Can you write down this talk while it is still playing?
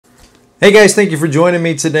Hey guys, thank you for joining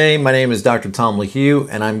me today. My name is Dr. Tom LaHue,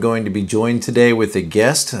 and I'm going to be joined today with a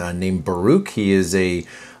guest named Baruch. He is a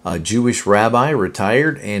Jewish rabbi,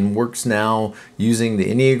 retired, and works now using the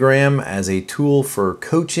Enneagram as a tool for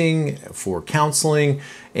coaching, for counseling,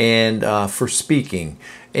 and for speaking.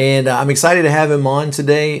 And I'm excited to have him on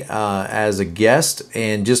today as a guest.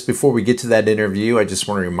 And just before we get to that interview, I just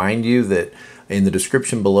want to remind you that in the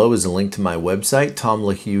description below is a link to my website,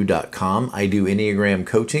 tomlahue.com. I do Enneagram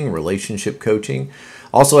coaching, relationship coaching.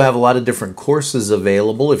 Also have a lot of different courses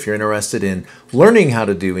available if you're interested in learning how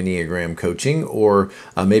to do Enneagram coaching, or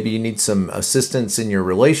maybe you need some assistance in your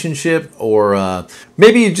relationship, or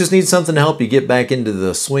maybe you just need something to help you get back into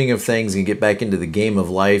the swing of things and get back into the game of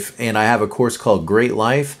life. And I have a course called Great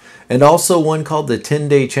Life, and also one called the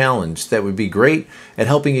 10-Day Challenge that would be great at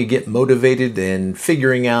helping you get motivated and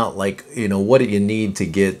figuring out, like, what do you need to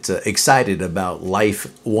get excited about life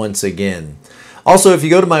once again. Also, if you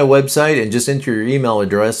go to my website and just enter your email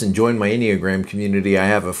address and join my Enneagram community, I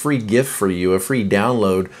have a free gift for you, a free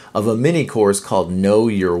download of a mini course called Know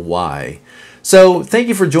Your Why. So thank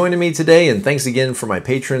you for joining me today, and thanks again for my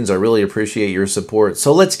patrons. I really appreciate your support.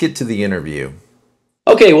 So let's get to the interview.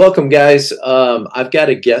 Okay, welcome guys. I've got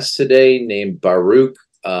a guest today named Baruch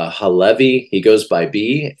HaLevi. He goes by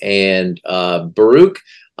B. And Baruch,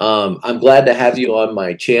 I'm glad to have you on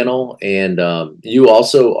my channel. And you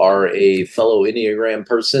also are a fellow Enneagram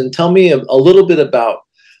person. Tell me a little bit about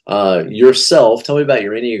yourself. Tell me about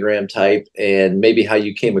your Enneagram type and maybe how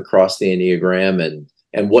you came across the Enneagram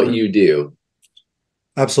and what you do.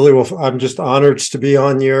 Absolutely. Well, I'm just honored to be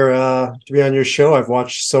on your show. I've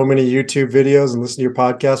watched so many YouTube videos and listened to your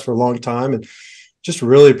podcast for a long time, and just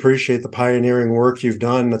really appreciate the pioneering work you've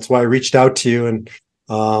done. That's why I reached out to you. And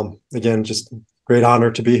again, just great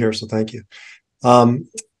honor to be here. So thank you. My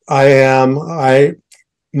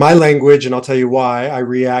language, and I'll tell you why, I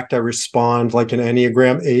respond like an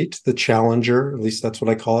Enneagram 8, the challenger. At least that's what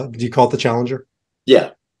I call it. Do you call it the challenger? Yeah.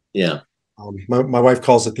 Yeah. My wife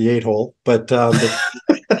calls it the 8-hole, but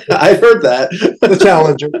I've heard that. The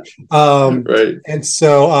challenger. Right. And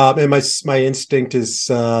so, and my instinct is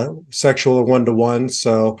sexual 1-to-1.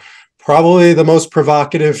 So probably the most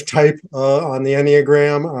provocative type on the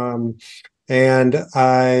Enneagram. And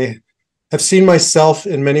I have seen myself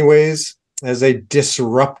in many ways as a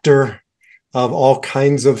disruptor of all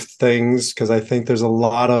kinds of things, because I think there's a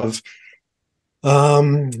lot of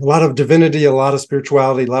divinity, a lot of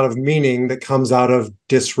spirituality, a lot of meaning that comes out of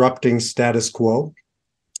disrupting status quo.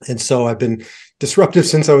 And so I've been disruptive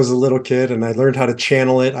since I was a little kid, and I learned how to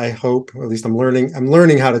channel it. I hope, or at least I'm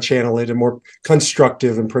learning how to channel it in more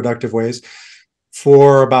constructive and productive ways.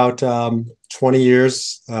 For about 20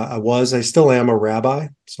 years, I still am a rabbi.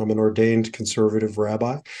 So I'm an ordained conservative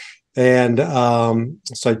rabbi. And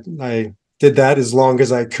so I did that as long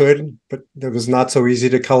as I could, but it was not so easy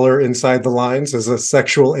to color inside the lines as a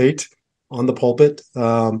sexual 8 on the pulpit.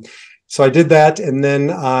 So I did that, and then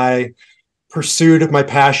I pursued my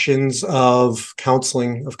passions of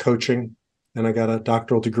counseling, of coaching, and I got a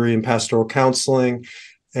doctoral degree in pastoral counseling.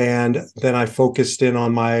 And then I focused in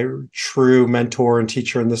on my true mentor and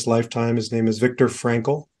teacher in this lifetime. His name is Viktor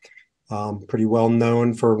Frankl, pretty well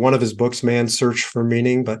known for one of his books, Man's Search for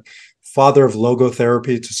Meaning, but father of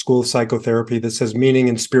logotherapy. It's a school of psychotherapy that says meaning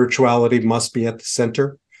and spirituality must be at the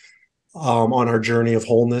center on our journey of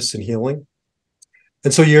wholeness and healing.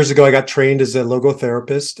 And so years ago, I got trained as a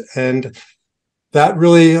logotherapist, and that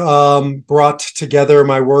really brought together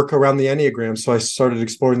my work around the Enneagram. So I started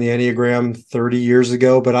exploring the Enneagram 30 years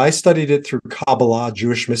ago, but I studied it through Kabbalah,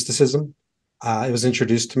 Jewish mysticism. It was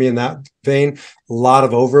introduced to me in that vein, a lot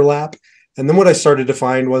of overlap. And then what I started to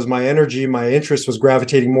find was my interest was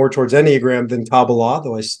gravitating more towards Enneagram than Kabbalah,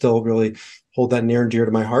 though I still really hold that near and dear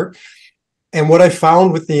to my heart. And what I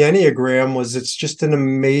found with the Enneagram was it's just an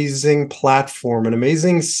amazing platform, an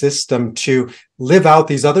amazing system to live out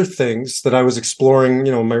these other things that I was exploring,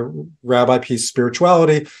 my rabbi piece,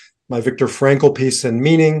 spirituality, my Viktor Frankl piece, and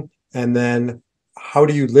meaning. And then how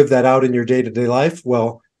do you live that out in your day-to-day life?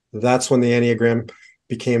 Well, that's when the Enneagram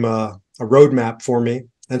became a roadmap for me.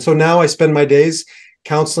 And so now I spend my days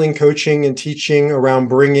counseling, coaching, and teaching around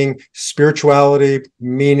bringing spirituality,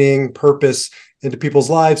 meaning, purpose into people's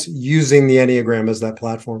lives using the Enneagram as that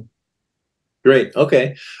platform. Great.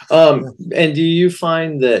 Okay. And do you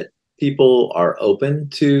find that people are open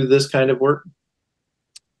to this kind of work?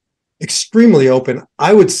 Extremely open.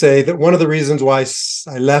 I would say that one of the reasons why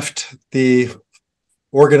I left the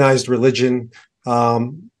organized religion,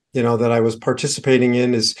 that I was participating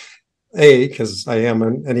in is because I am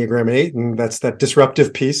an Enneagram 8, and that's that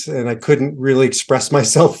disruptive piece, and I couldn't really express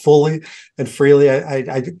myself fully and freely.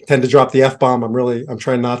 I tend to drop the F-bomb. I'm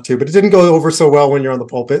trying not to, but it didn't go over so well when you're on the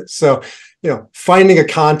pulpit. So, finding a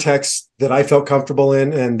context that I felt comfortable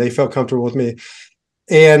in and they felt comfortable with me.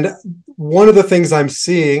 And one of the things I'm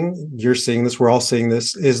seeing, you're seeing this, we're all seeing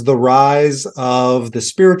this, is the rise of the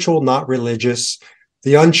spiritual, not religious,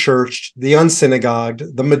 the unchurched, the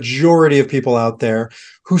unsynagogued, the majority of people out there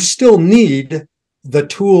who still need the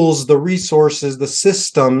tools, the resources, the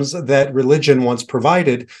systems that religion once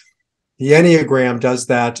provided. The Enneagram does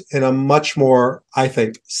that in a much more, I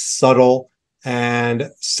think, subtle and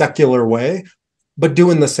secular way, but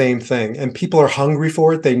doing the same thing. And people are hungry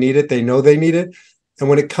for it. They need it. They know they need it. And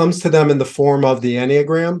when it comes to them in the form of the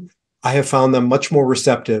Enneagram, I have found them much more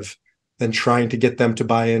receptive than trying to get them to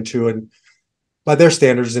buy into, and by their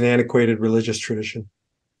standards, an antiquated religious tradition.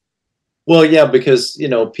 Well, yeah, because,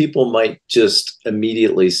 people might just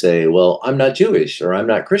immediately say, well, I'm not Jewish or I'm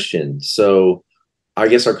not Christian, so I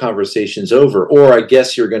guess our conversation's over, or I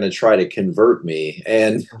guess you're going to try to convert me.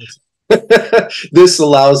 And this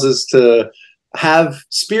allows us to have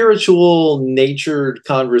spiritual natured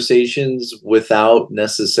conversations without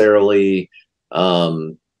necessarily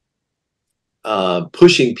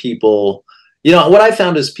pushing people. What I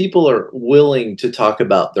found is people are willing to talk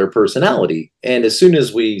about their personality. And as soon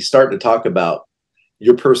as we start to talk about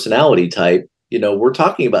your personality type, we're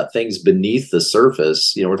talking about things beneath the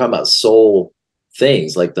surface. We're talking about soul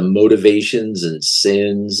things like the motivations and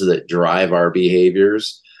sins that drive our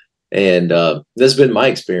behaviors. And that's been my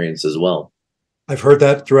experience as well. I've heard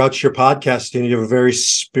that throughout your podcast. You have a very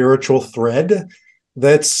spiritual thread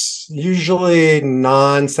that's usually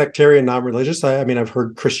non-sectarian, non-religious. I mean, I've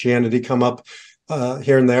heard Christianity come up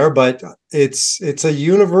here and there, but it's a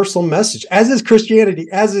universal message, as is Christianity,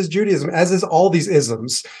 as is Judaism, as is all these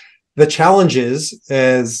isms. The challenge is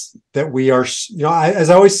that we are, as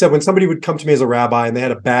I always said, when somebody would come to me as a rabbi and they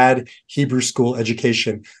had a bad Hebrew school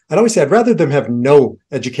education, I'd always say I'd rather them have no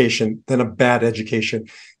education than a bad education,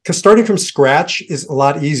 because starting from scratch is a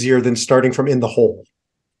lot easier than starting from in the hole.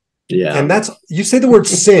 Yeah. And you say the word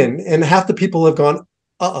sin, and half the people have gone,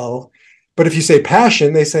 uh-oh. But if you say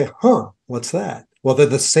passion, they say, what's that? Well, they're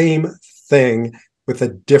the same thing with a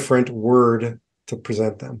different word to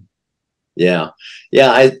present them. Yeah.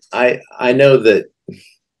 I know that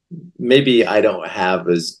maybe I don't have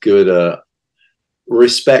as good a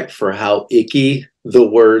respect for how icky the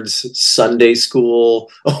words Sunday school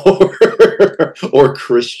or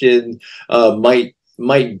Christian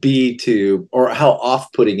might be to, or how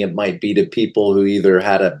off-putting it might be to people who either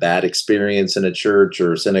had a bad experience in a church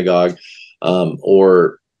or synagogue,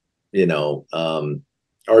 or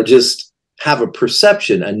just have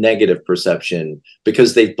a negative perception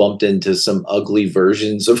because they've bumped into some ugly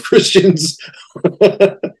versions of Christians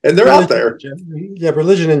and they're out there. Yeah,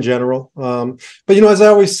 religion in general. But, as I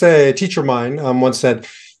always say, a teacher of mine once said,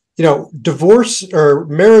 divorce or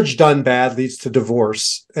marriage done bad leads to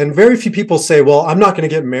divorce. And very few people say, well, I'm not going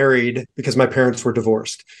to get married because my parents were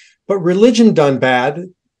divorced. But religion done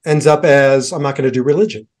bad ends up as, I'm not going to do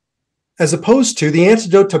religion. As opposed to the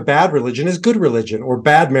antidote to bad religion is good religion, or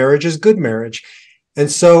bad marriage is good marriage.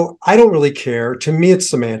 And so I don't really care. To me,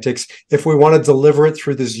 it's semantics. If we want to deliver it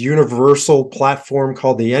through this universal platform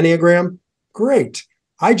called the Enneagram, great.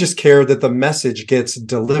 I just care that the message gets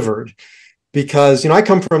delivered. Because, I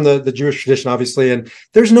come from the Jewish tradition, obviously, and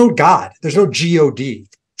there's no God. There's no G-O-D.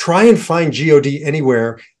 Try and find G-O-D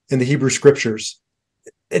anywhere in the Hebrew scriptures.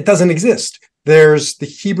 It doesn't exist. There's the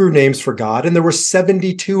Hebrew names for God, and there were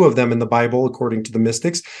 72 of them in the Bible, according to the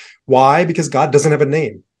mystics. Why? Because God doesn't have a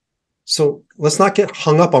name. So let's not get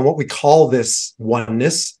hung up on what we call this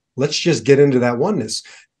oneness. Let's just get into that oneness.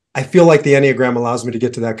 I feel like the Enneagram allows me to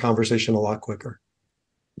get to that conversation a lot quicker.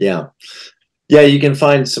 Yeah. Yeah, you can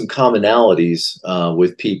find some commonalities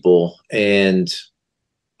with people and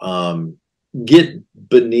get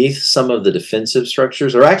beneath some of the defensive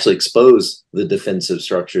structures, or actually expose the defensive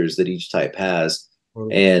structures that each type has,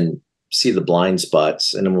 and see the blind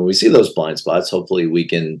spots. And when we see those blind spots, hopefully we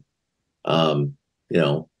can,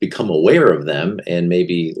 become aware of them and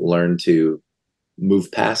maybe learn to move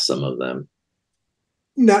past some of them.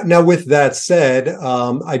 Now, with that said,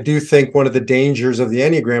 I do think one of the dangers of the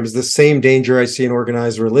Enneagram is the same danger I see in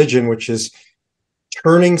organized religion, which is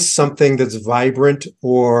turning something that's vibrant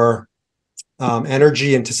or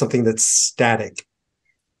energy into something that's static,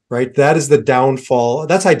 right? That is the downfall.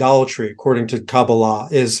 That's idolatry, according to Kabbalah,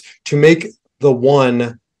 is to make the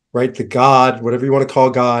one, right, the God, whatever you want to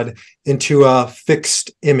call God, into a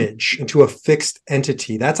fixed image, into a fixed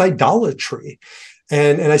entity. That's idolatry.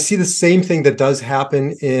 And I see the same thing that does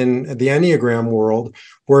happen in the Enneagram world,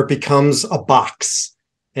 where it becomes a box,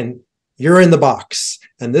 and you're in the box,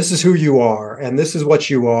 and this is who you are, and this is what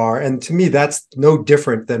you are. And to me, that's no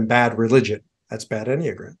different than bad religion. That's bad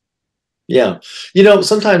Enneagram. Yeah.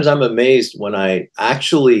 Sometimes I'm amazed when I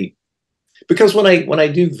actually, because when I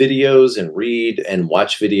do videos and read and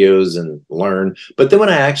watch videos and learn, but then when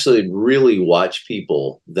I actually really watch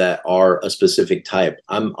people that are a specific type,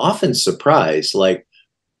 I'm often surprised. Like,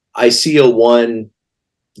 I see a 1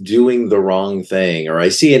 doing the wrong thing, or I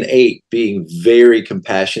see an 8 being very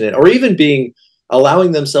compassionate, or even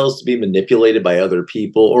allowing themselves to be manipulated by other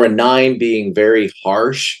people, or a 9 being very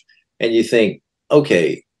harsh. And you think,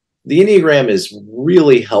 okay, the Enneagram is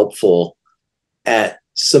really helpful at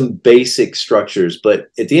some basic structures, but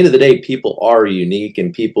at the end of the day, people are unique,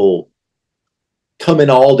 and people come in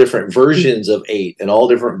all different versions of 8 and all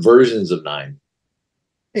different versions of 9.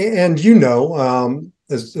 And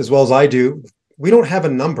as well as I do, we don't have a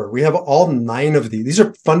number. We have all 9 of these. These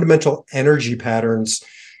are fundamental energy patterns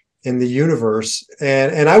in the universe.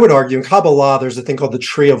 And I would argue in Kabbalah, there's a thing called the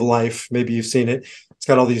Tree of Life. Maybe you've seen it. It's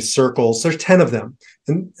got all these circles. There's 10 of them.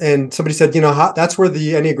 And somebody said, that's where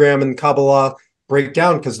the Enneagram and Kabbalah break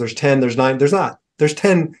down, because there's 10, there's 9. There's not. There's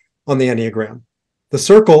 10 on the Enneagram. The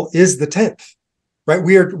circle is the 10th, right?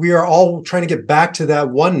 We are all trying to get back to that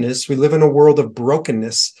oneness. We live in a world of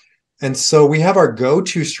brokenness. And so we have our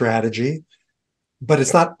go-to strategy, but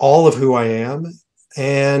it's not all of who I am.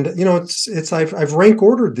 And, I've rank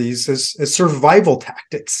ordered these as survival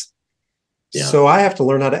tactics. Yeah. So I have to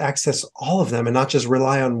learn how to access all of them and not just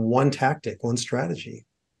rely on one tactic, one strategy.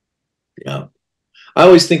 Yeah. I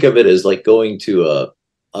always think of it as like going to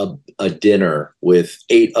a dinner with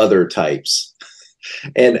 8 other types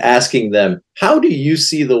and asking them, how do you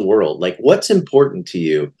see the world? Like, what's important to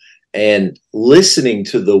you? And listening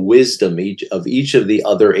to the wisdom of each of the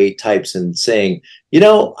other 8 types and saying, I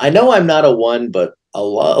know I'm not a 1, but a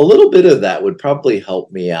little bit of that would probably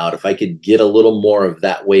help me out if I could get a little more of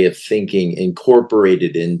that way of thinking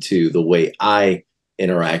incorporated into the way I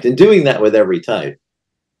interact, and doing that with every type.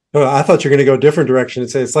 Oh, I thought you're going to go a different direction and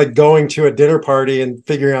say it's like going to a dinner party and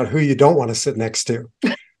figuring out who you don't want to sit next to.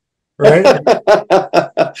 Right?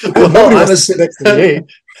 Nobody wants to sit next to the 8.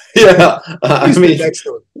 Yeah. I mean, next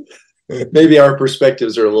to him. Maybe our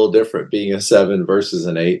perspectives are a little different, being a 7 versus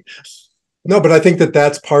an 8. No, but I think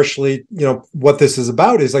that's partially, what this is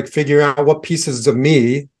about, is like figuring out what pieces of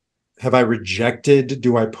me have I rejected,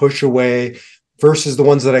 do I push away, versus the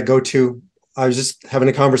ones that I go to. I was just having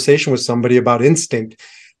a conversation with somebody about instinct,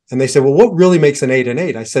 and they said, well, what really makes an 8 an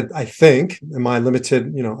 8? I said, I think, in my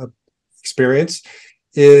limited, experience,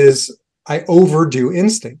 is I overdo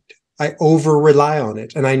instinct. I over rely on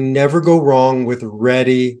it, and I never go wrong with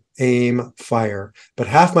ready, aim, fire. But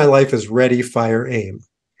half my life is ready, fire, aim.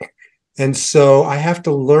 And so I have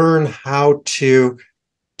to learn how to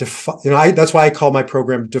defy. That's why I call my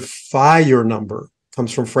program Defy Your Number. It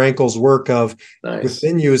comes from Frankl's work of nice.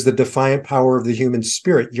 Within you is the defiant power of the human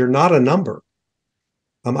spirit. You're not a number.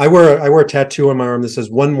 I wear a tattoo on my arm that says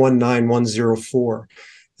 119104.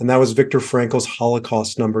 And that was Viktor Frankl's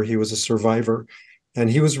Holocaust number. He was a survivor. And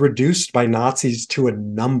he was reduced by Nazis to a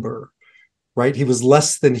number. Right? He was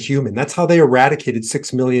less than human. That's how they eradicated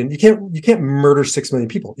 6 million. You can't murder 6 million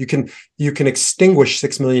people. You can extinguish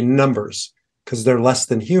 6 million numbers because they're less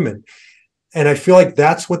than human. And I feel like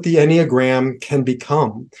that's what the Enneagram can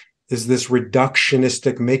become, is this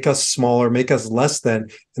reductionistic, make us smaller, make us less than,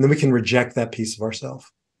 and then we can reject that piece of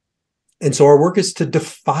ourselves. And so our work is to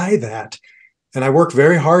defy that. And I work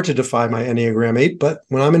very hard to defy my Enneagram 8, but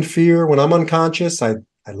when I'm in fear, when I'm unconscious, I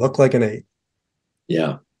look like an 8.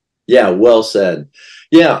 Yeah. Yeah, well said.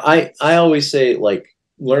 Yeah, I always say, like,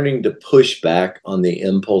 learning to push back on the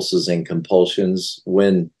impulses and compulsions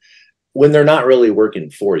when they're not really working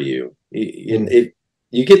for you. You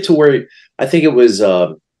get to where, I think it was,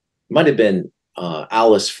 might have been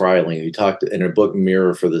Alice Freiling, who talked in her book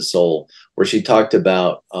Mirror for the Soul, where she talked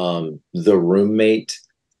about the roommate.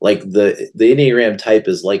 Like the Enneagram type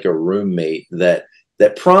is like a roommate that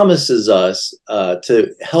promises us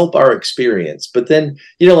to help our experience. But then,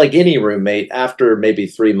 like any roommate, after maybe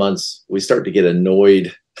 3 months, we start to get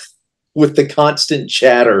annoyed with the constant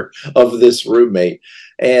chatter of this roommate.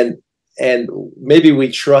 And maybe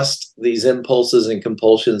we trust these impulses and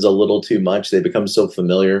compulsions a little too much. They become so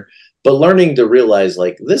familiar. But learning to realize,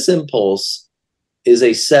 like, this impulse is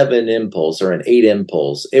a 7 impulse or an 8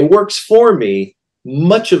 impulse. It works for me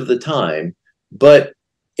much of the time, but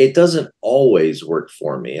it doesn't always work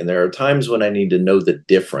for me. And there are times when I need to know the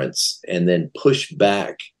difference and then push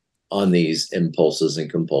back on these impulses and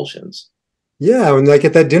compulsions. Yeah, and like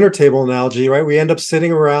at that dinner table analogy, right? We end up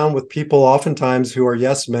sitting around with people oftentimes who are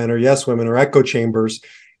yes men or yes women or echo chambers.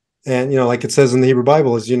 And, like it says in the Hebrew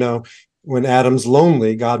Bible is, when Adam's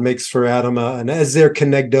lonely, God makes for Adam an ezer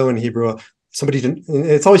kenegdo in Hebrew, somebody to,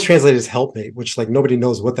 it's always translated as helpmate, which like nobody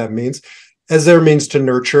knows what that means. Ezer means to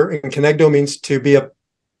nurture, and kenegdo means to be a,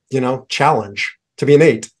 challenge, to be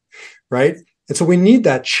innate, right? And so we need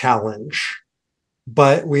that challenge,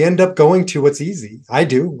 but we end up going to what's easy. I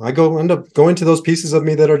do. End up going to those pieces of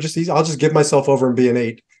me that are just easy. I'll just give myself over and be an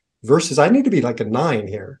 8 versus I need to be like a 9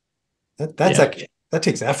 here. That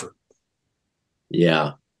takes effort.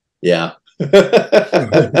 Yeah. Yeah.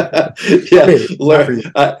 Yeah.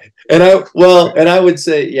 And I would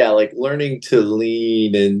say, yeah, like learning to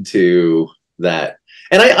lean into that.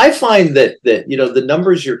 And I find that, the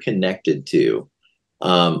numbers you're connected to,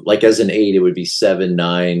 like as an 8, it would be 7,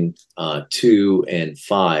 9, 2, and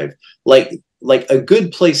 5. Like a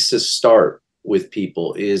good place to start with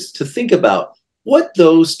people is to think about what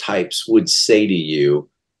those types would say to you.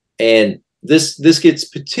 And this gets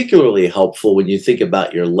particularly helpful when you think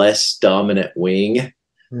about your less dominant wing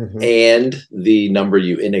and the number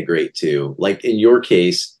you integrate to. Like in your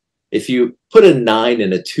case, if you put a 9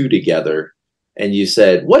 and a 2 together and you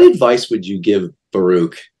said, what advice would you give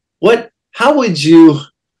Baruch? How would you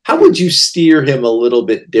steer him a little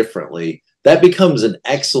bit differently? That becomes an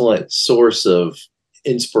excellent source of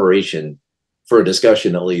inspiration for a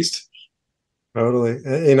discussion, at least. Totally.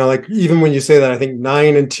 Like even when you say that, I think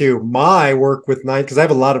 9 and 2, my work with 9, because I have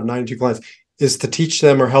a lot of 9 and 2 clients, is to teach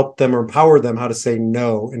them or help them or empower them how to say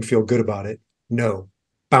no and feel good about it. No.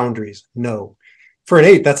 Boundaries. No. For an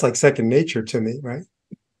 8, that's like second nature to me, right?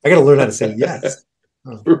 I got to learn how to say yes.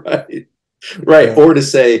 Right. Yeah. Or to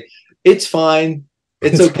say, it's fine.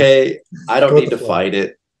 It's okay. I don't need to fight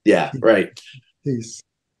it. Yeah. Right. Peace.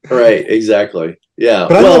 Right. Exactly. Yeah.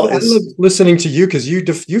 But I love listening to you because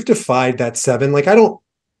you've defied that 7. Like I don't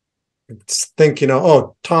think,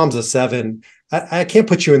 oh, Tom's a 7. I can't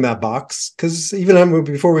put you in that box because even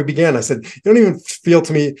before we began, I said, you don't even feel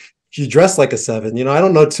to me you dress like a 7. I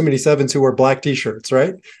don't know too many 7s who wear black t-shirts,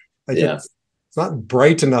 right? Like it's not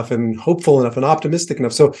bright enough and hopeful enough and optimistic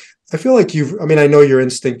enough. So I feel like I know your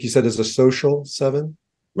instinct, you said, is a social 7.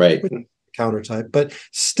 Right. Counter type, but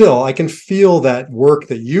still I can feel that work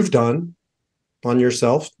that you've done on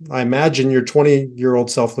yourself. I imagine your 20-year-old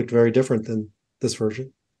self looked very different than this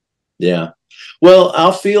version. Yeah. Well,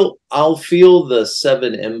 I'll feel the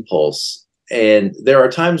 7 impulse. And there are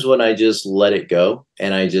times when I just let it go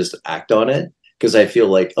and I just act on it because I feel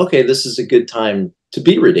like, okay, this is a good time to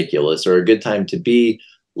be ridiculous or a good time to be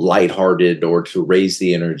lighthearted or to raise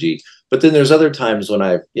the energy. But then there's other times when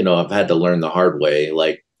I've had to learn the hard way,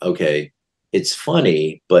 like, okay, it's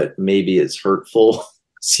funny, but maybe it's hurtful.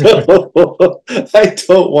 So I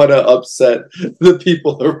don't want to upset the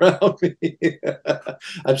people around me.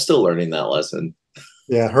 I'm still learning that lesson.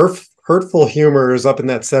 Yeah, hurtful humor is up in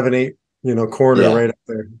that 7-8, corner right up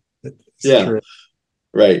there. It's true.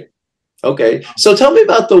 Right. Okay. So tell me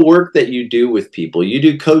about the work that you do with people. You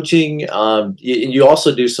do coaching. You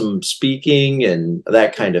also do some speaking and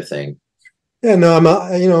that kind of thing. Yeah, no,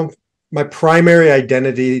 I'm my primary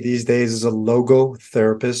identity these days is a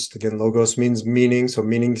logotherapist. Again, logos means meaning, so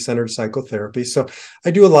meaning-centered psychotherapy. So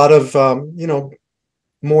I do a lot of,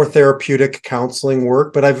 more therapeutic counseling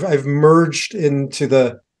work, but I've merged into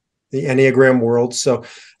the Enneagram world. So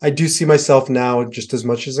I do see myself now just as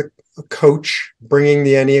much as a coach, bringing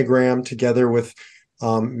the Enneagram together with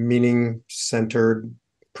meaning-centered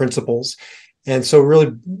principles. And so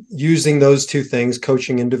really using those two things,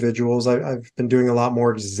 coaching individuals. I've been doing a lot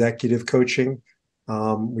more executive coaching.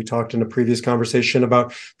 We talked in a previous conversation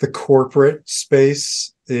about the corporate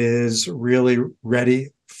space is really ready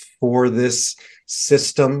for this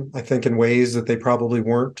system, I think, in ways that they probably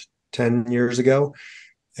weren't 10 years ago.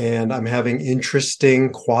 And I'm having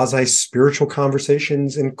interesting quasi-spiritual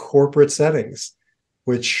conversations in corporate settings,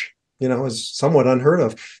 which is somewhat unheard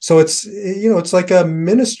of. So it's like a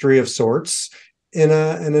ministry of sorts in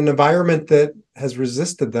an environment that has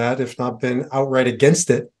resisted that, if not been outright against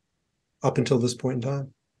it up until this point in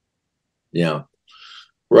time. Yeah.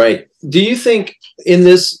 Right. Do you think in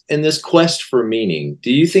this quest for meaning,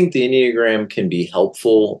 do you think the Enneagram can be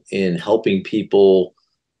helpful in helping people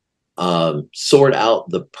sort out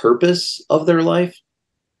the purpose of their life?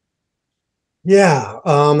 Yeah,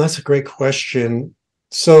 that's a great question.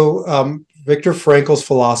 So Viktor Frankl's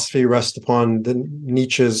philosophy rests upon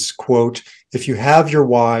Nietzsche's quote, if you have your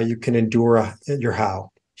why, you can endure your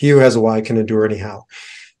how. He who has a why can endure any how.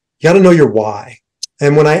 You got to know your why.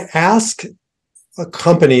 And when I ask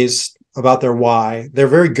companies about their why. They're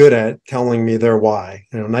very good at telling me their why.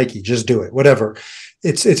 Nike, just do it, whatever.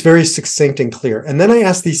 It's very succinct and clear. And then I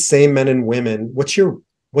ask these same men and women, what's your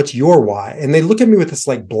why? And they look at me with this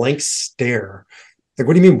like blank stare. Like,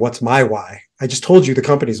 what do you mean, what's my why? I just told you the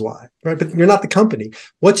company's why, right? But you're not the company.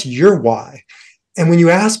 What's your why? And when you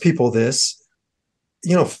ask people this,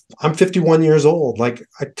 I'm 51 years old. Like,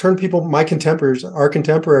 I turn people, our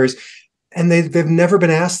contemporaries, and they've never been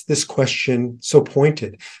asked this question so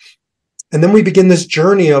pointed. And then we begin this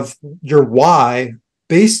journey of your why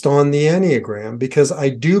based on the Enneagram, because I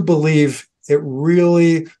do believe it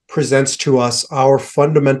really presents to us our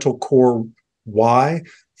fundamental core why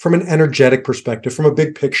from an energetic perspective, from a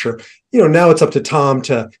big picture. Now it's up to Tom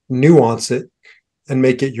to nuance it and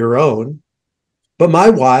make it your own. But my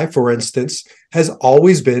why, for instance, has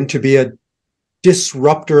always been to be a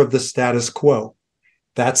disruptor of the status quo.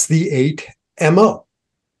 That's the 8MO,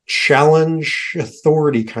 challenge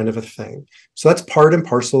authority kind of a thing. So that's part and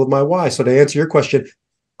parcel of my why. So to answer your question,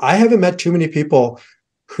 I haven't met too many people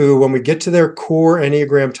who, when we get to their core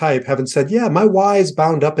Enneagram type, haven't said, yeah, my why is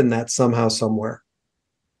bound up in that somehow, somewhere.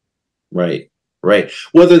 Right.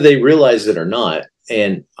 Whether they realize it or not.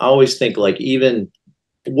 And I always think, like, even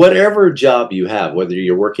whatever job you have, whether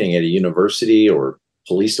you're working at a university or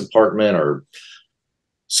police department or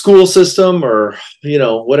school system or,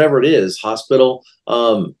 whatever it is, hospital,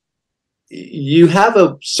 you have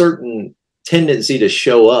a certain tendency to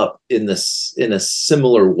show up in a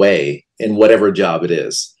similar way in whatever job it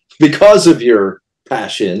is because of your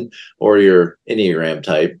passion or your Enneagram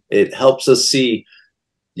type. It helps us see,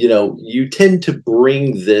 you tend to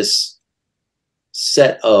bring this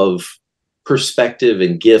set of perspective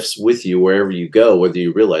and gifts with you wherever you go, whether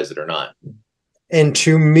you realize it or not. And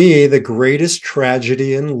to me, the greatest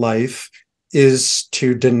tragedy in life is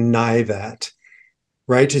to deny that,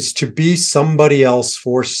 right? It's to be somebody else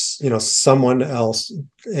for, someone else.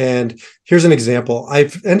 And here's an example.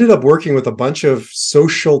 I've ended up working with a bunch of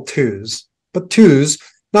social twos, but twos,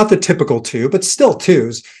 not the typical two, but still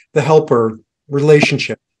twos, the helper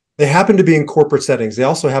relationship. They happen to be in corporate settings. They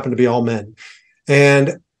also happen to be all men.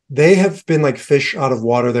 And they have been like fish out of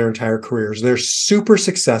water their entire careers. They're super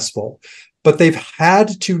successful, but they've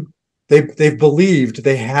believed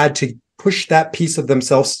they had to push that piece of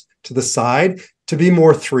themselves to the side to be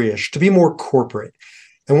more three-ish, to be more corporate.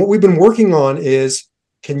 And what we've been working on is,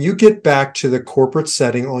 can you get back to the corporate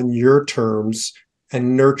setting on your terms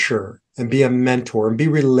and nurture and be a mentor and be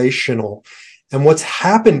relational? And what's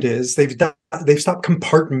happened is they've stopped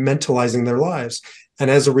compartmentalizing their lives. And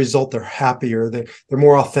as a result, they're happier, they're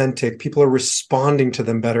more authentic. People are responding to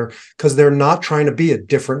them better because they're not trying to be a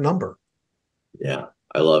different number. Yeah,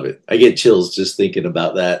 I love it. I get chills just thinking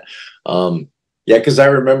about that. Yeah, because I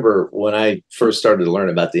remember when I first started to learn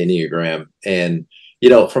about the Enneagram, and,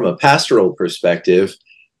 from a pastoral perspective,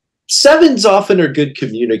 7s often are good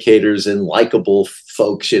communicators and likable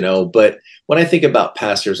folks, but when I think about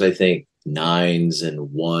pastors, I think 9s and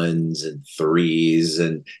 1s and 3s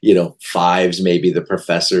and 5s, maybe the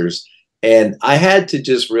professors. And I had to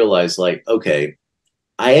just realize, like, okay,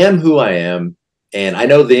 I am who I am. And I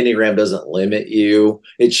know the Enneagram doesn't limit you.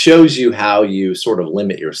 It shows you how you sort of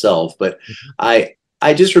limit yourself. But I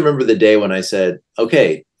just remember the day when I said,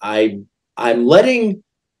 okay, I'm letting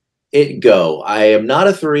it go. I am not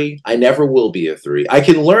a 3. I never will be a 3. I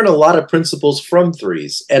can learn a lot of principles from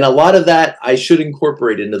 3s. And a lot of that I should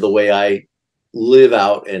incorporate into the way I live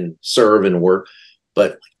out and serve and work.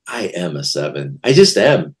 But I am a 7. I just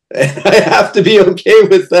am. And I have to be okay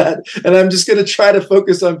with that. And I'm just going to try to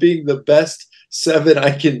focus on being the best 7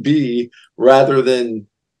 I can be, rather than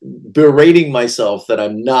berating myself that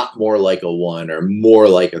I'm not more like a 1 or more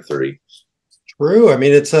like a 3. True. I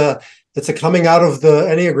mean, it's a coming out of the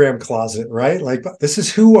Enneagram closet, right? Like, this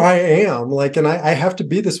is who I am. Like, and I have to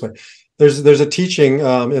be this way. There's a teaching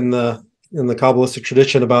in the Kabbalistic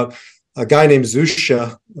tradition about a guy named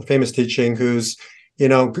Zusha, a famous teaching, who's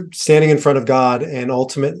standing in front of God and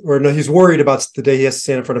he's worried about the day he has to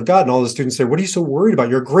stand in front of God. And all the students say, what are you so worried about?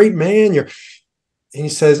 You're a great man. And he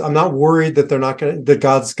says, I'm not worried that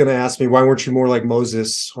God's going to ask me, why weren't you more like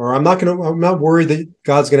Moses? Or I'm not worried that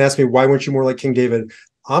God's going to ask me, why weren't you more like King David?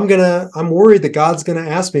 I'm worried that God's going to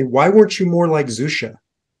ask me, why weren't you more like Zusha?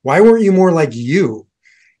 Why weren't you more like you?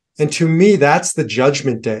 And to me, that's the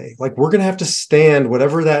judgment day. Like, we're going to have to stand,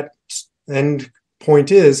 whatever that end point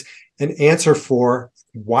is, and answer for,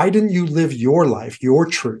 why didn't you live your life, your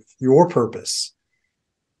truth, your purpose?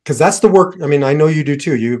 Because that's the work. I mean, I know you do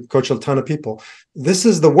too. You coach a ton of people. This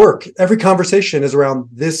is the work. Every conversation is around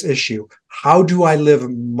this issue. How do I live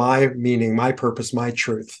my meaning, my purpose, my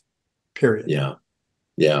truth? Period. Yeah.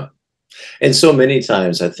 Yeah. And so many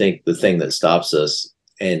times, I think the thing that stops us,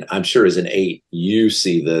 and I'm sure as an 8, you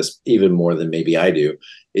see this even more than maybe I do,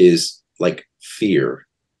 is like fear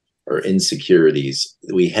or insecurities.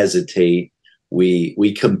 We hesitate,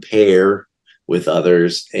 we compare with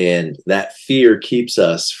others, and that fear keeps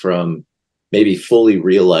us from maybe fully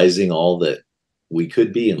realizing all that we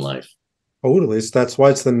could be in life. Totally. That's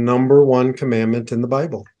why it's the number one commandment in the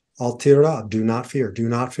Bible. Al tirah, do not fear, do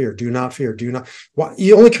not fear, do not fear, do not. Well,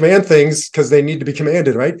 you only command things because they need to be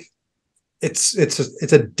commanded, right? It's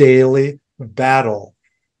a daily battle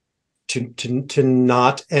to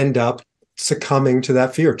not end up succumbing to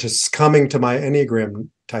that fear, to succumbing to my Enneagram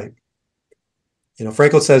type. You know,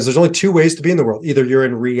 Frankl says there's only 2 ways to be in the world. Either you're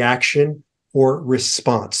in reaction or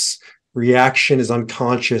response. Reaction is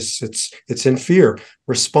unconscious. It's in fear.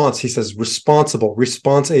 Response, he says, responsible,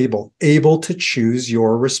 able to choose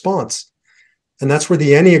your response. And that's where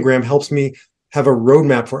the Enneagram helps me have a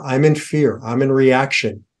roadmap for I'm in fear, I'm in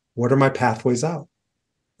reaction. What are my pathways out?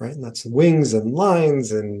 Right? And that's wings and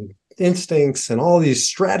lines and instincts and all these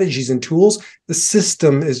strategies and tools. The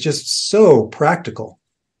system is just so practical.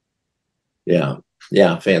 Yeah.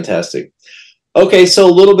 Yeah. Fantastic. Okay. So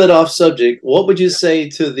a little bit off subject. What would you say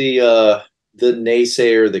to the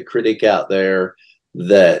naysayer, the critic out there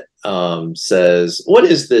that says, what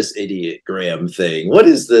is this Enneagram thing? What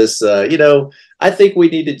is this? I think we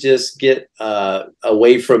need to just get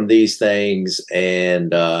away from these things.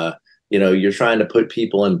 And, you're trying to put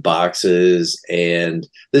people in boxes, and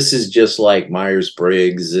this is just like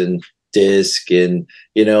Myers-Briggs and DISC. And,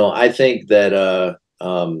 I think that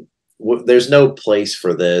there's no place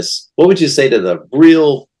for this. What would you say to the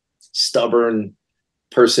real stubborn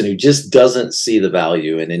person who just doesn't see the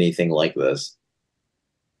value in anything like this?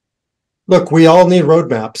 Look, we all need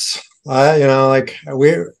roadmaps.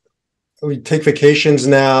 We take vacations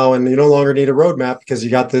now, and you no longer need a roadmap because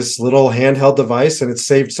you got this little handheld device, and it's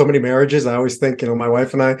saved so many marriages. I always think, my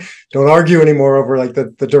wife and I don't argue anymore over like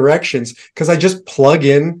the directions, because I just plug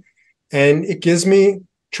in and it gives me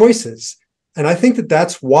choices. And I think that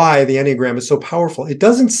that's why the Enneagram is so powerful. It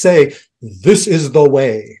doesn't say this is the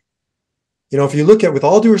way. If you look at, with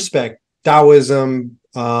all due respect, Taoism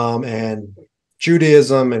and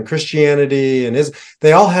Judaism and Christianity and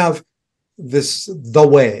they all have the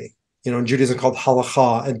way. In Judaism called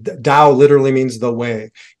halakha, and Tao literally means the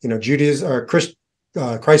way. Judaism or Christ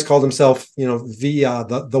called himself, via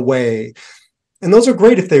the way. And those are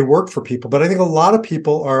great if they work for people. But I think a lot of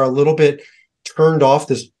people are a little bit turned off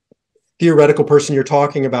this theoretical person you're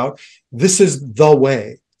talking about. This is the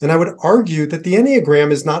way. And I would argue that the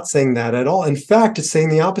Enneagram is not saying that at all. In fact, it's saying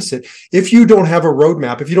the opposite. If you don't have a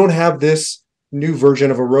roadmap, if you don't have this new version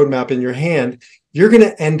of a roadmap in your hand, you're going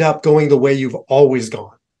to end up going the way you've always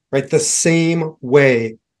gone, right? The same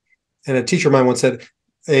way. And a teacher of mine once said,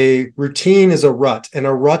 a routine is a rut, and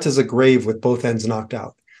a rut is a grave with both ends knocked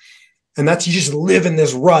out. And that's, you just live in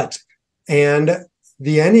this rut. And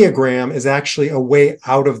the Enneagram is actually a way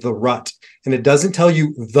out of the rut. And it doesn't tell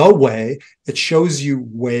you the way, it shows you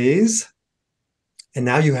ways. And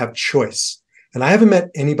now you have choice. And I haven't met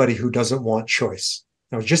anybody who doesn't want choice.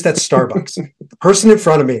 I was just at Starbucks. The person in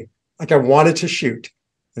front of me, like I wanted to shoot,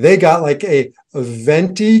 they got like a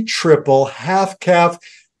venti triple half calf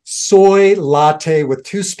soy latte with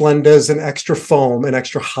 2 Splendas and extra foam and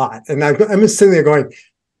extra hot. And I'm just sitting there going,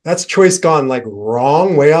 that's choice gone like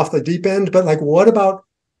wrong, way off the deep end. But like, what about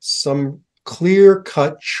some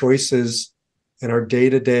clear-cut choices in our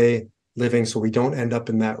day-to-day living so we don't end up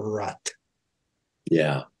in that rut?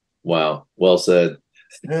 Yeah. Wow. Well said.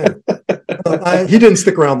 Yeah. He didn't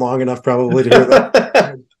stick around long enough probably to hear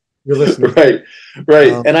that. You're listening.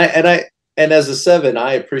 Right. And as a 7,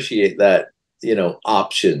 I appreciate that,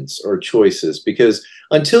 options or choices, because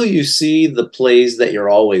until you see the plays that you're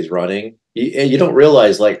always running, you don't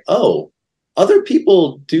realize like, oh, other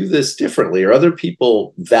people do this differently, or other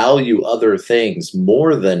people value other things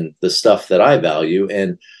more than the stuff that I value.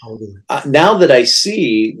 And now that I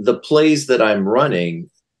see the plays that I'm running,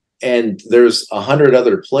 and there's 100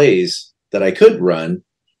 other plays that I could run,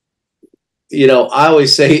 I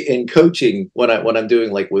always say in coaching, when I'm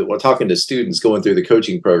doing, like, we're talking to students going through the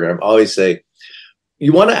coaching program, I always say,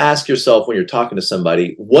 you want to ask yourself when you're talking to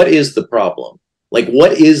somebody, what is the problem? Like,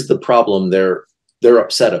 what is the problem they're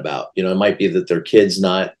upset about? It might be that their kid's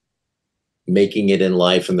not making it in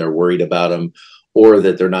life and they're worried about them, or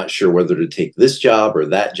that they're not sure whether to take this job or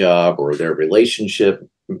that job, or their relationship,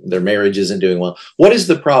 their marriage isn't doing well. What is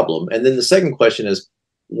the problem? And then the second question is,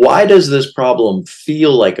 why does this problem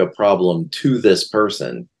feel like a problem to this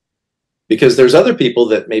person? Because there's other people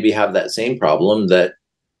that maybe have that same problem that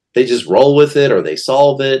they just roll with it, or they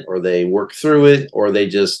solve it, or they work through it, or they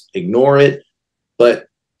just ignore it. But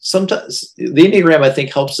sometimes the Enneagram, I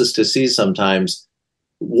think, helps us to see sometimes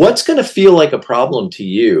what's going to feel like a problem to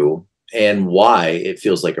you and why it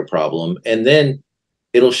feels like a problem. And then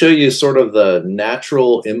it'll show you sort of the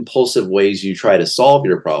natural impulsive ways you try to solve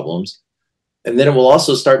your problems. And then it will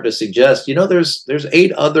also start to suggest, you know, there's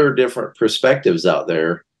 8 other different perspectives out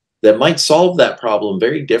there that might solve that problem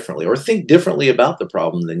very differently or think differently about the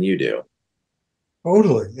problem than you do.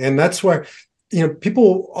 Totally. And that's why, you know,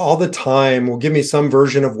 people all the time will give me some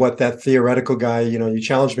version of what that theoretical guy, you know, you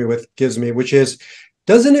challenge me with gives me, which is,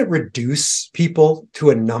 doesn't it reduce people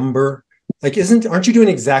to a number? Like, aren't you doing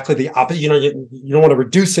exactly the opposite? You know, you don't want to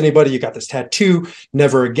reduce anybody. You got this tattoo,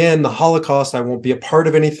 never again, the Holocaust. I won't be a part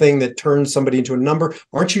of anything that turns somebody into a number.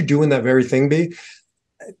 Aren't you doing that very thing, B?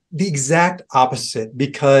 The exact opposite,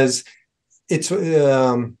 because it's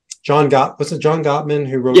John Gottman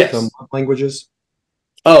who wrote Yes. Love Languages?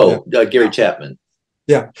 Oh, yeah. Gary Chapman.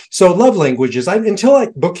 Yeah. So Love Languages, until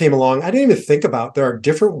that book came along, I didn't even think about there are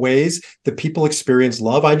different ways that people experience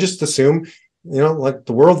love. I just assume, you know, like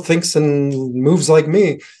the world thinks and moves like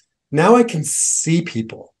me. Now I can see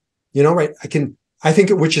people, you know, right? I think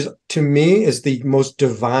which is, to me, is the most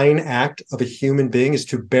divine act of a human being, is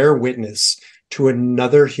to bear witness to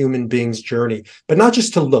another human being's journey, but not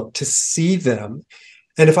just to look, to see them.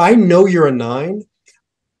 And if I know you're a 9,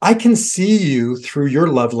 I can see you through your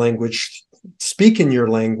love language, speak in your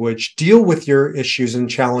language, deal with your issues and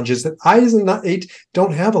challenges that I, as a 8,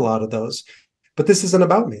 don't have a lot of those. But this isn't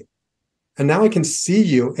about me. And now I can see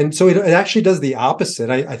you. And so it actually does the opposite.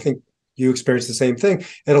 I think you experience the same thing.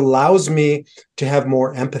 It allows me to have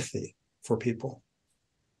more empathy for people.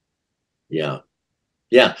 Yeah.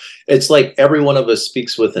 Yeah. It's like every one of us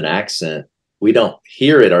speaks with an accent. We don't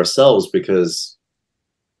hear it ourselves because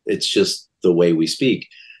it's just the way we speak.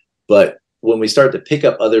 But when we start to pick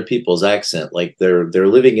up other people's accent, like they're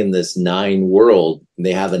living in this 9 world and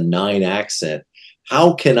they have a 9 accent,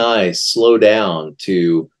 how can I slow down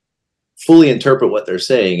to fully interpret what they're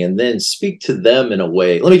saying and then speak to them in a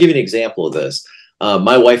way? Let me give you an example of this.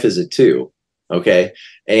 My wife is a 2. Okay.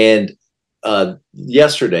 And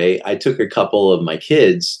yesterday I took a couple of my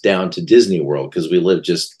kids down to Disney World because we live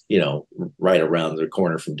just, you know, right around the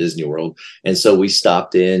corner from Disney World. And so we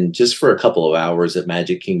stopped in just for a couple of hours at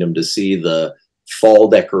Magic Kingdom to see the fall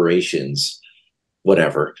decorations,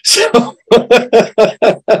 whatever. So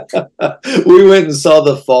we went and saw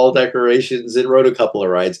the fall decorations and rode a couple of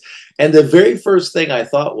rides. And the very first thing I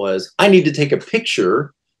thought was, I need to take a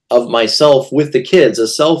picture of myself with the kids, a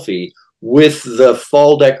selfie with the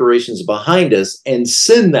fall decorations behind us, and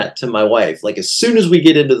send that to my wife. Like, as soon as we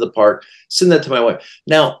get into the park, send that to my wife.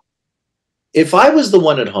 Now, if I was the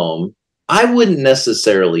one at home, I wouldn't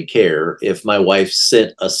necessarily care if my wife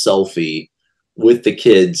sent a selfie with the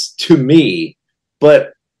kids to me,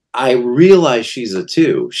 but I realize she's a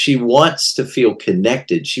 2. She wants to feel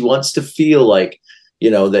connected. She wants to feel like,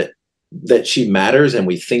 you know, that she matters and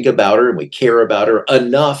we think about her and we care about her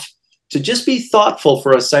enough to just be thoughtful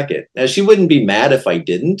for a second. Now, she wouldn't be mad if I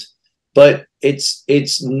didn't, but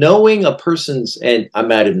it's knowing a person's, and I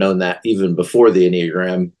might have known that even before the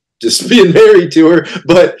Enneagram, just being married to her,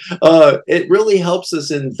 but it really helps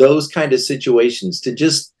us in those kind of situations to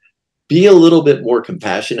just be a little bit more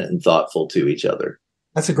compassionate and thoughtful to each other.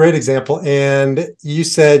 That's a great example. And you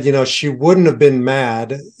said, you know, she wouldn't have been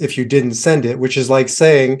mad if you didn't send it, which is like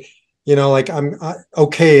saying, you know, like,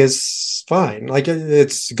 okay is fine. Like,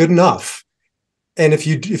 it's good enough. And if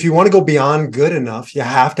you want to go beyond good enough, you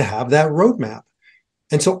have to have that roadmap.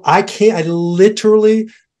 And so I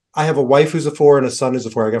have a wife who's a 4 and a son who's a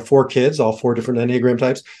 4. I got 4 kids, all 4 different Enneagram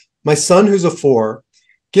types. My son, who's a 4,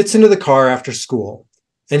 gets into the car after school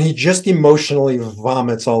and he just emotionally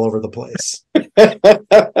vomits all over the place.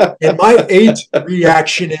 And my 8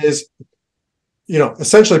 reaction is, you know,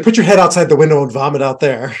 essentially put your head outside the window and vomit out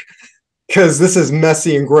there, because this is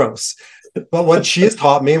messy and gross. But what she has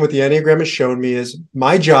taught me and what the Enneagram has shown me is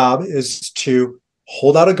my job is to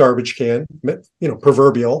hold out a garbage can, you know,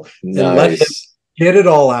 proverbial, and let him get it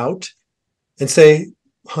all out and say,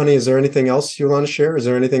 honey, is there anything else you want to share? Is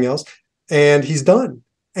there anything else? And he's done.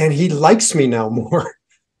 And he likes me now more.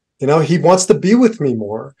 You know, he wants to be with me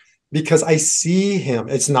more because I see him.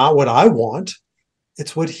 It's not what I want.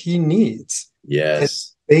 It's what he needs.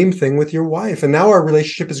 Yes. And same thing with your wife. And now our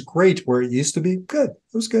relationship is great where it used to be good.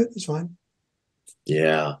 It was good. It's fine.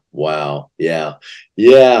 Yeah. Wow. Yeah.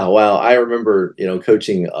 Yeah. Wow. I remember, you know,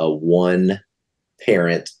 coaching a 1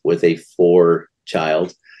 parent with a 4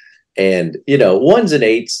 child, and, you know, 1s and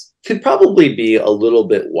 8s could probably be a little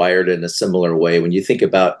bit wired in a similar way. When you think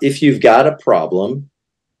about, if you've got a problem,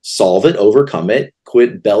 solve it, overcome it,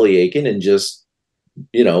 quit belly aching, and just,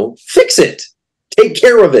 fix it, take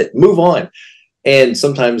care of it, move on. And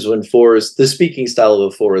sometimes when 4s, the speaking style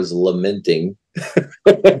of a 4 is lamenting.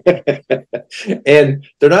 And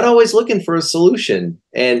they're not always looking for a solution.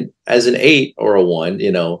 And as an 8 or a 1,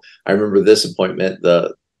 I remember this appointment,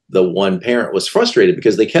 the one parent was frustrated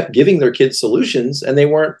because they kept giving their kids solutions and they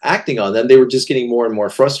weren't acting on them. They were just getting more and more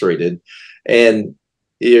frustrated. And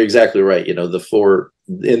you're exactly right. The 4,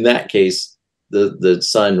 in that case, the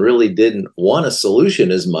son really didn't want a solution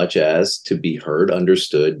as much as to be heard,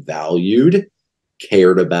 understood, valued,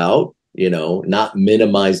 cared about, not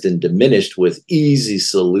minimized and diminished with easy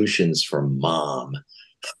solutions from mom.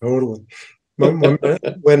 Totally.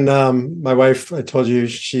 When my wife, I told you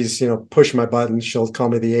she's, push my buttons, she'll call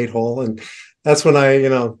me the 8-hole. And that's when I,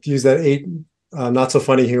 use that 8, not so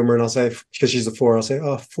funny humor. And I'll say, because she's a 4, I'll say,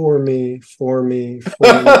 oh, for me. That's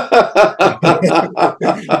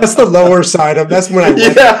the lower side of, that's when I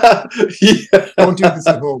don't do this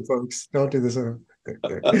at home, folks. Don't do this at home.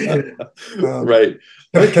 Right.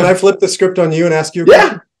 Can I flip the script on you and ask you a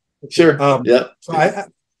question? Sure. So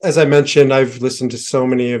as I mentioned, I've listened to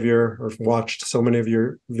or watched so many of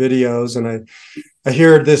your videos, and I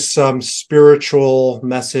hear this spiritual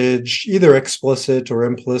message, either explicit or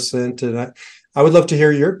implicit, and I would love to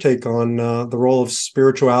hear your take on the role of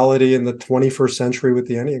spirituality in the 21st century with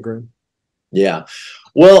the Enneagram. Yeah.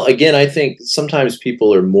 Well, again, I think sometimes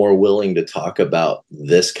people are more willing to talk about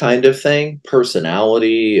this kind of thing,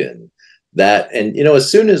 personality and that. And,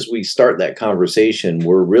 as soon as we start that conversation,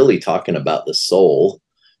 we're really talking about the soul.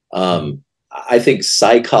 I think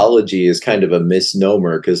psychology is kind of a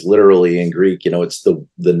misnomer because literally in Greek, it's the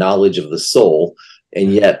knowledge of the soul.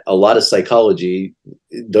 And yet a lot of psychology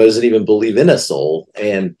doesn't even believe in a soul.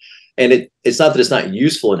 And it's not that it's not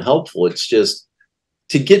useful and helpful. It's just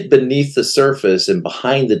to get beneath the surface and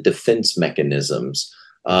behind the defense mechanisms.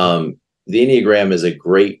 The Enneagram is a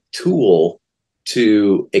great tool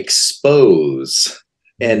to expose.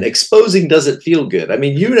 And exposing doesn't feel good. I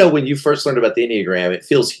mean, when you first learned about the Enneagram, it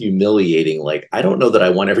feels humiliating. Like, I don't know that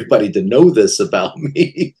I want everybody to know this about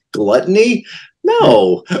me. Gluttony?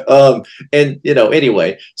 No.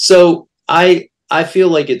 Anyway, so I feel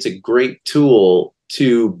like it's a great tool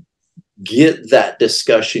to get that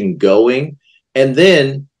discussion going. And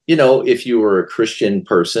then, if you were a Christian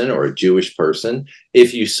person or a Jewish person,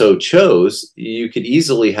 if you so chose, you could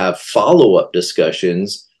easily have follow-up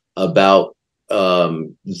discussions about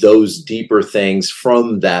those deeper things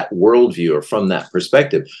from that worldview or from that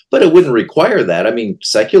perspective. But it wouldn't require that. I mean,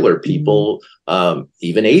 secular people,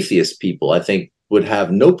 even atheist people, I think would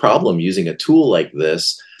have no problem using a tool like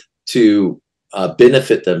this to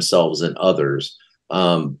benefit themselves and others.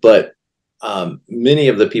 But many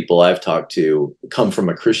of the people I've talked to come from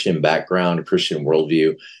a Christian background, a Christian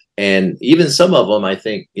worldview. And even some of them, I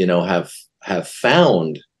think, have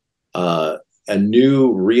found a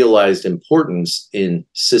new realized importance in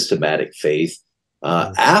systematic faith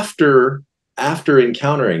after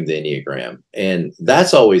encountering the Enneagram. And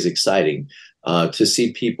that's always exciting to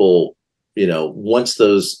see people, once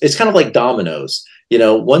it's kind of like dominoes,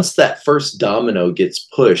 once that first domino gets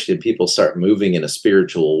pushed and people start moving in a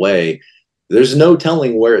spiritual way, there's no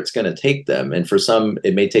telling where it's going to take them. And for some,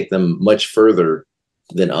 it may take them much further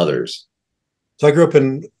than others. So I grew up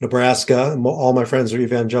in Nebraska. All my friends are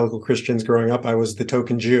evangelical Christians growing up. I was the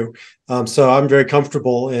token Jew. So I'm very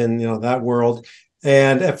comfortable in, that world.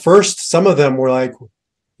 And at first, some of them were like,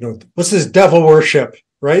 what's this devil worship,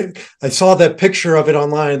 right? I saw that picture of it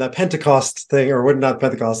online, that Pentecost thing, or what? Not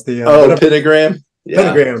Pentecost, the pentagram.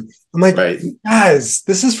 Pentagram. I'm like, right. Guys,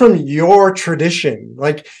 this is from your tradition.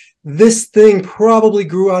 Like, this thing probably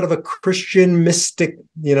grew out of a Christian mystic,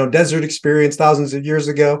 desert experience thousands of years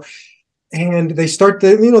ago. And they start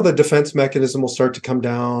the defense mechanism will start to come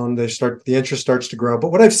down. The interest starts to grow.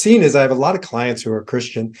 But what I've seen is I have a lot of clients who are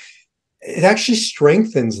Christian. It actually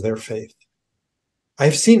strengthens their faith.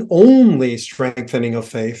 I've seen only strengthening of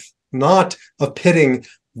faith, not of pitting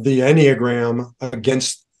the Enneagram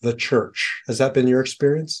against the church. Has that been your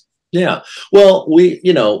experience? Yeah. Well,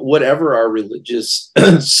 whatever our religious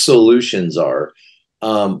solutions are,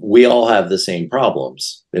 we all have the same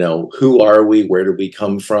problems. Who are we? Where do we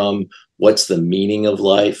come from? What's the meaning of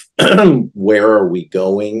life? Where are we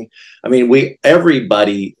going? I mean,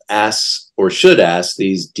 everybody asks or should ask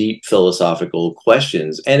these deep philosophical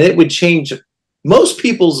questions, and it would change. Most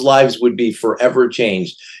people's lives would be forever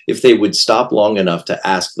changed if they would stop long enough to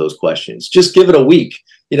ask those questions. Just give it a week.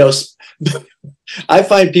 I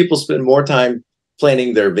find people spend more time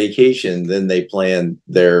planning their vacation than they plan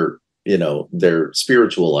their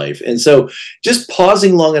spiritual life. And so just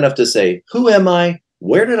pausing long enough to say, who am I?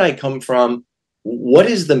 where did I come from? What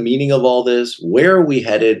is the meaning of all this? Where are we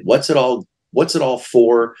headed? What's it all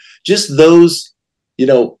for? Just those,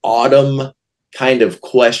 autumn kind of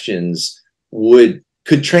questions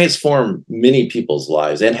could transform many people's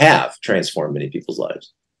lives, and have transformed many people's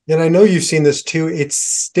lives. And I know you've seen this too. It's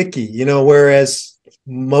sticky, whereas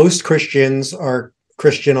most Christians are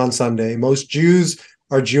Christian on Sunday, most Jews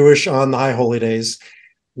are Jewish on the high holy days.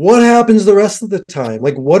 What happens the rest of the time?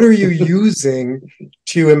 Like, what are you using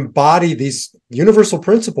to embody these universal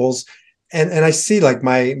principles? And I see, like,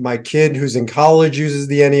 my kid who's in college uses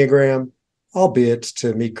the Enneagram, albeit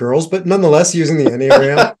to meet girls, but nonetheless using the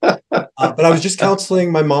Enneagram. But I was just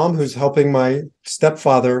counseling my mom, who's helping my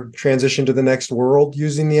stepfather transition to the next world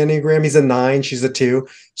using the Enneagram. He's a 9, she's a 2.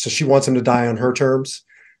 So she wants him to die on her terms,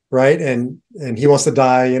 right? And he wants to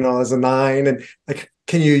die, as a 9. And like,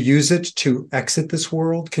 can you use it to exit this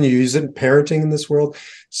world? Can you use it in parenting in this world?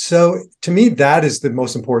 So to me, that is the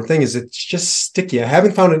most important thing, is it's just sticky. I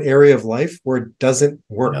haven't found an area of life where it doesn't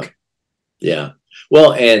work. Yeah.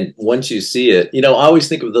 Well, and once you see it, I always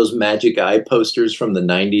think of those magic eye posters from the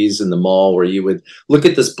 90s in the mall, where you would look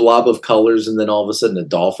at this blob of colors and then all of a sudden a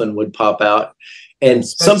dolphin would pop out. And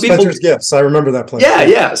some people, Spencer's Gifts. I remember that place.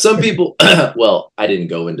 Yeah. Some people, well, I didn't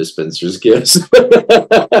go into Spencer's Gifts.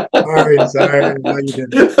 Sorry. No, you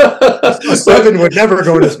didn't. A 7 would never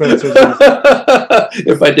go into Spencer's Gifts.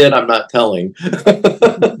 If I did, I'm not telling.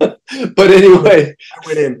 But anyway, I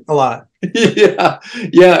went in a lot. Yeah.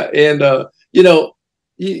 And,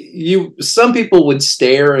 some people would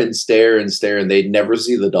stare and stare and stare, and they'd never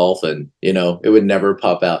see the dolphin. It would never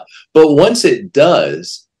pop out. But once it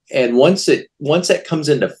does, and once that comes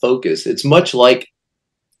into focus, it's much like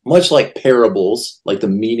parables, like the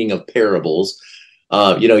meaning of parables.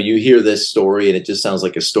 You hear this story and it just sounds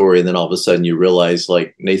like a story, and then all of a sudden you realize,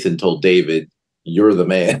 like Nathan told David, you're the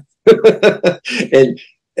man.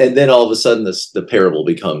 And then all of a sudden the parable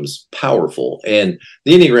becomes powerful. And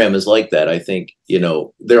the Enneagram is like that. I think,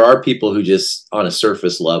 there are people who just on a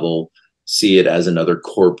surface level see it as another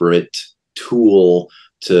corporate tool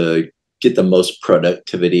to get the most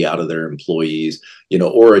productivity out of their employees,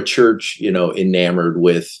 or a church, enamored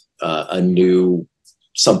with a new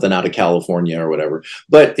something out of California or whatever.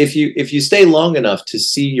 But if you stay long enough to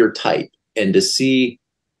see your type and to see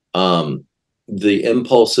the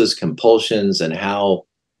impulses, compulsions, and how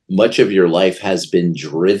much of your life has been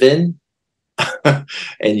driven,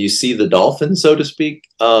 and you see the dolphin, so to speak,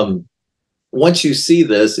 once you see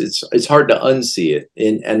this, it's hard to unsee it.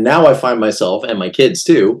 And now I find myself, and my kids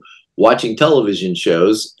too, watching television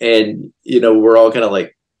shows, and we're all kind of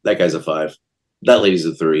like, that guy's a 5, that lady's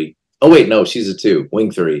a 3. Oh wait, no, she's a 2,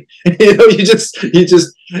 wing 3. You just,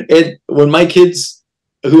 and when my kids,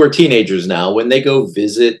 who are teenagers now, when they go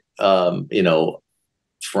visit,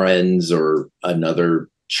 friends or another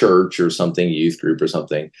church or something, youth group or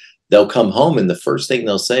something, they'll come home and the first thing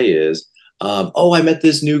they'll say is, oh, I met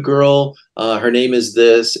this new girl. Her name is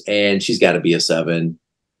this, and she's got to be a 7.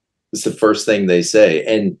 It's the first thing they say.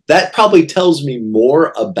 And that probably tells me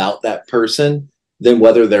more about that person than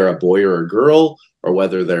whether they're a boy or a girl, or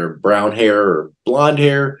whether they're brown hair or blonde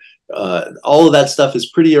hair. All of that stuff is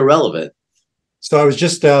pretty irrelevant. So I was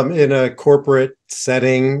just in a corporate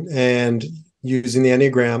setting and using the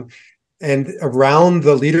Enneagram, and around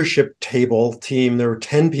the leadership table team, there were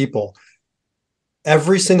 10 people.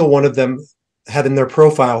 Every single one of them had in their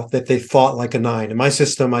profile that they thought like a 9. In my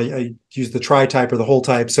system, I use the tri-type or the whole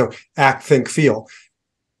type. So act, think, feel.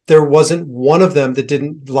 There wasn't one of them that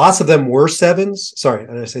didn't. Lots of them were 7s. Sorry,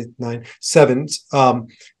 did I say 9? 7s.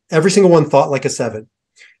 Every single one thought like a 7.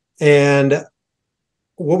 And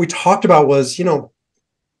what we talked about was,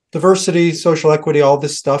 diversity, social equity, all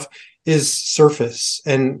this stuff is surface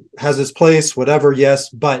and has its place, whatever, yes.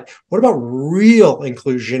 But what about real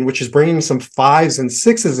inclusion, which is bringing some 5s and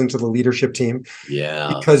 6s into the leadership team?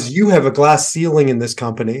 Yeah. Because you have a glass ceiling in this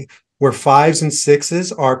company where 5s and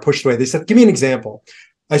 6s are pushed away. They said, give me an example.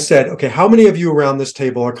 I said, okay, how many of you around this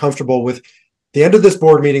table are comfortable with the end of this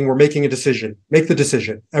board meeting, we're making a decision, make the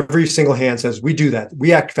decision. Every single hand says, we do that.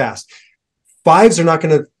 We act fast. 5s are not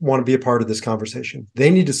going to want to be a part of this conversation. They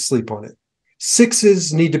need to sleep on it.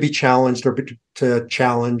 6s need to be challenged or to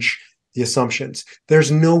challenge the assumptions.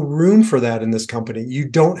 There's no room for that in this company. You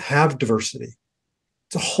don't have diversity.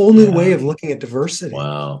 It's a whole new way of looking at diversity.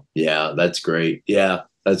 Wow. Yeah, that's great. Yeah,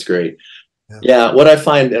 that's great. Yeah, what I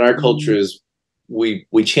find in our culture is we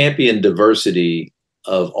champion diversity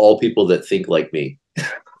of all people that think like me.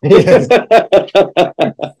 Yes.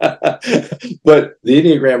 But the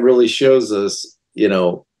Enneagram really shows us,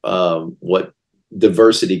 what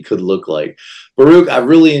diversity could look like. Baruch, I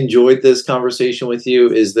really enjoyed this conversation with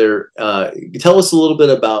you. Is there, tell us a little bit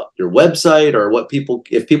about your website, or what people,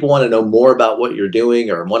 if people want to know more about what you're doing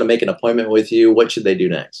or want to make an appointment with you, what should they do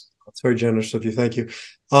next? That's very generous of you. Thank you.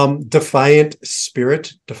 Defiant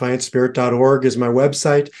Spirit, defiantspirit.org is my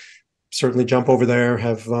website. Certainly jump over there,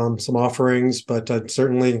 have some offerings, but I'd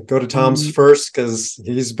certainly go to Tom's first, because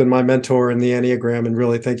he's been my mentor in the Enneagram, and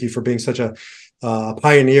really thank you for being such a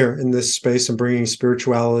pioneer in this space and bringing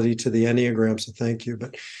spirituality to the Enneagram. So thank you.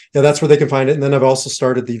 But yeah, that's where they can find it. And then I've also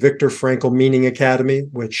started the Viktor Frankl Meaning Academy,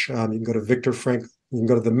 which you can go to you can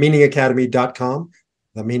go to themeaningacademy.com,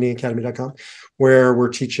 themeaningacademy.com, where we're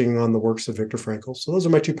teaching on the works of Viktor Frankl. So those are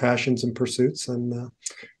my two passions and pursuits, and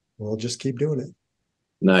we'll just keep doing it.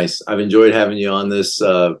 Nice. I've enjoyed having you on this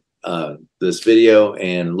this video,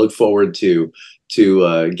 and look forward to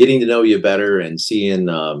getting to know you better and seeing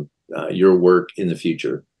your work in the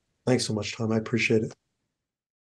future. Thanks so much, Tom. I appreciate it.